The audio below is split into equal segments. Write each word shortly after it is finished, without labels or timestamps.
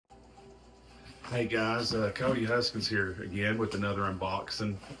Hey guys, Cody Huskins here again with another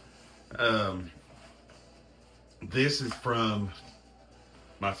unboxing. Um, this is from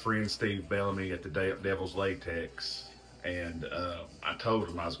my friend Steve Bellamy at the Devil's Latex, and I told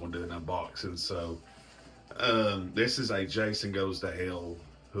him I was going to do an unboxing. So this is a Jason Goes to Hell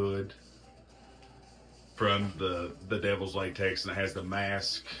hood from the Devil's Latex, and it has the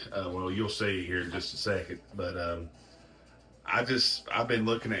mask. Well, you'll see here in just a second, but I've been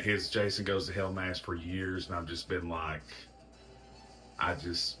looking at his Jason Goes to Hell mask for years, and I've just been like, I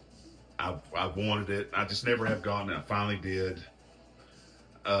wanted it. I just never have gotten it. I finally did.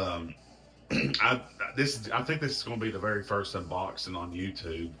 I think this is going to be the very first unboxing on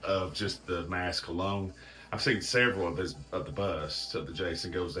YouTube of just the mask alone. I've seen several of the busts of the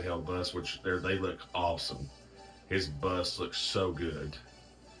Jason Goes to Hell bust, which they look awesome. His bust looks so good,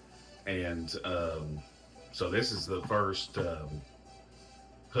 and so this is the first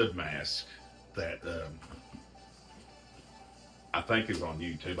hood mask that I think is on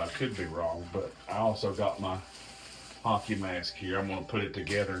YouTube. I could be wrong, but I also got my hockey mask here. I'm going to put it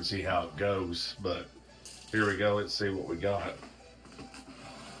together and see how it goes. But here we go. Let's see what we got.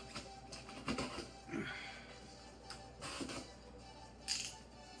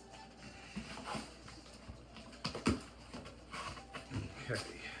 Okay.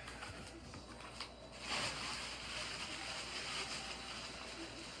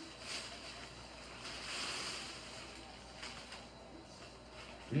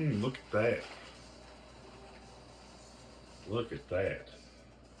 Look at that. Look at that.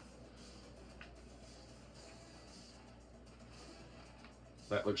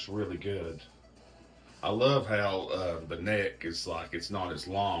 That looks really good. I love how the neck is like, it's not as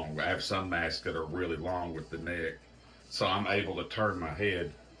long. I have some masks that are really long with the neck, so I'm able to turn my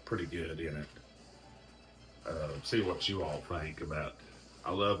head pretty good in it. See what you all think about.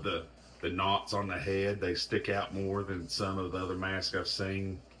 I love the knots on the head. They stick out more than some of the other masks I've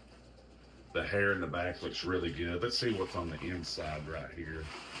seen. The hair in the back looks really good. Let's see what's on the inside right here.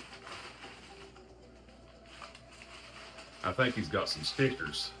 I think he's got some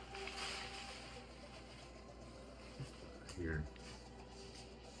stickers here.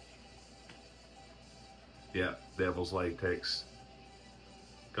 Yeah, Devil's Latex.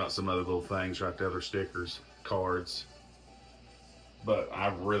 Got some other little things right there, other stickers, cards. But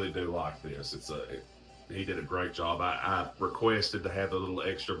I really do like this. He did a great job. I requested to have a little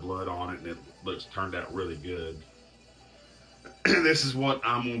extra blood on it, and it turned out really good. This is what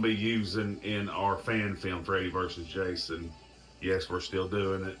I'm going to be using in our fan film, Freddy vs. Jason. Yes, we're still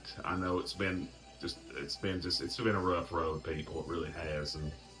doing it. I know it's been a rough road, people. It really has.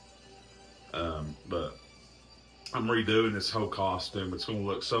 And but I'm redoing this whole costume. It's going to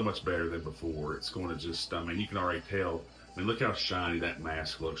look so much better than before. It's going to just, I mean, you can already tell. I mean, look how shiny that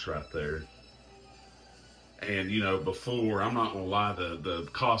mask looks right there. And, you know, before, I'm not going to lie, the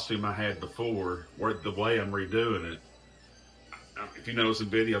costume I had before, the way I'm redoing it, if you notice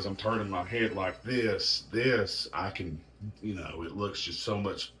in videos, I'm turning my head like this, I can, you know, it looks just so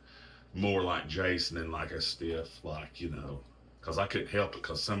much more like Jason than like a stiff, like, you know, because I couldn't help it,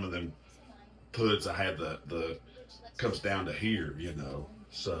 because some of them hoods I had the comes down to here, you know,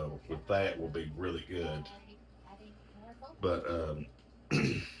 so with that will be really good. But,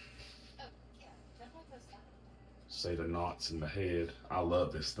 see the knots in the head. I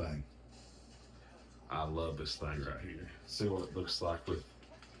love this thing. I love this thing right here. See what it looks like with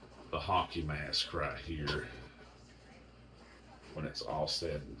the hockey mask right here when it's all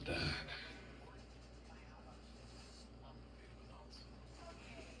said and done.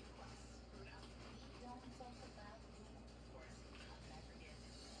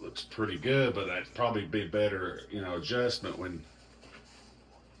 Looks pretty good, but that'd probably be better, you know, adjustment when,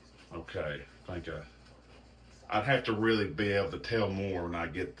 okay, I think I'd have to really be able to tell more when I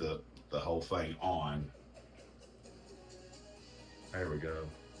get the whole thing on. There we go.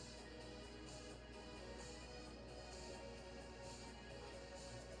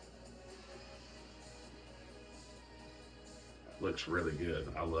 Looks really good.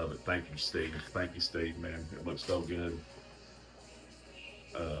 I love it. Thank you, Steve. Thank you, Steve, man. It looks so good.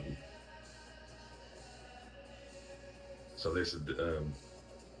 So this is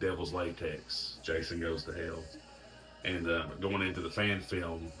Devil's Latex, Jason Goes to Hell. And going into the fan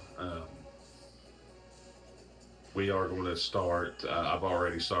film, we are going to start. I've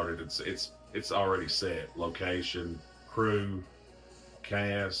already started. It's already set. Location, crew,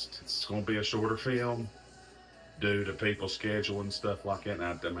 cast. It's going to be a shorter film due to people's schedule and stuff like that.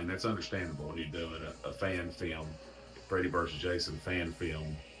 And I mean, that's understandable when you're doing a fan film, Freddy vs. Jason fan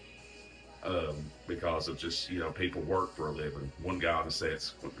film. because of just, you know, people work for a living. One guy on the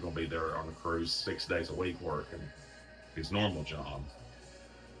set's going to be there on the cruise 6 days a week working his normal job.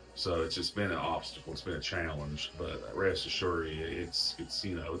 So it's just been an obstacle. It's been a challenge, but rest assured, it's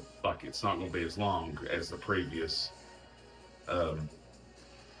you know, like it's not going to be as long as the previous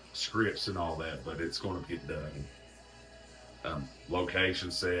scripts and all that, but it's going to get done.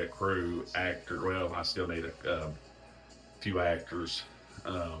 Location, set, crew, actor. Well, I still need a few actors.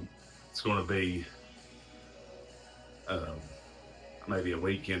 It's going to be maybe a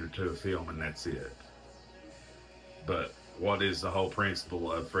weekend or two of film, and that's it. But what is the whole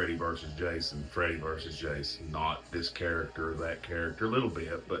principle of Freddy versus Jason? Freddy versus Jason, not this character or that character, a little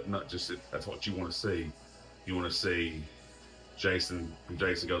bit, but not just that's what you want to see. You want to see Jason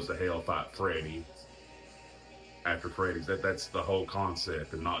Goes to Hell fight Freddy after Freddy's. That's the whole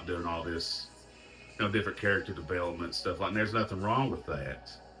concept, and not doing all this, you know, different character development stuff like. And there's nothing wrong with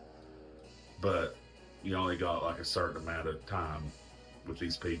that, but you only got like a certain amount of time with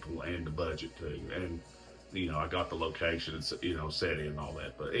these people and the budget too. And you know, I got the location, you know, set in and all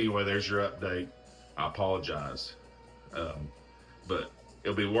that. But anyway, there's your update. I apologize, but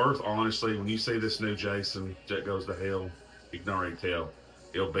it'll be worth, honestly, when you see this new Jason that Goes to Hell. You can already tell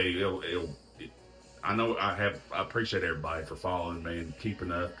I know I appreciate everybody for following me and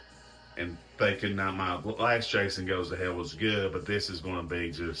keeping up and thinking that my last Jason Goes to Hell was good, but this is going to be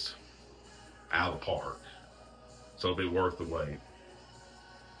just out of the park. So it'll be worth the wait.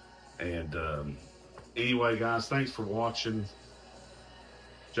 And anyway, guys, thanks for watching.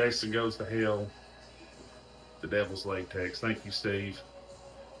 Jason Goes to Hell, The Devil's Latex. Thank you, Steve.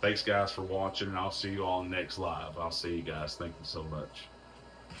 Thanks, guys, for watching, and I'll see you all next live. I'll see you guys. Thank you so much.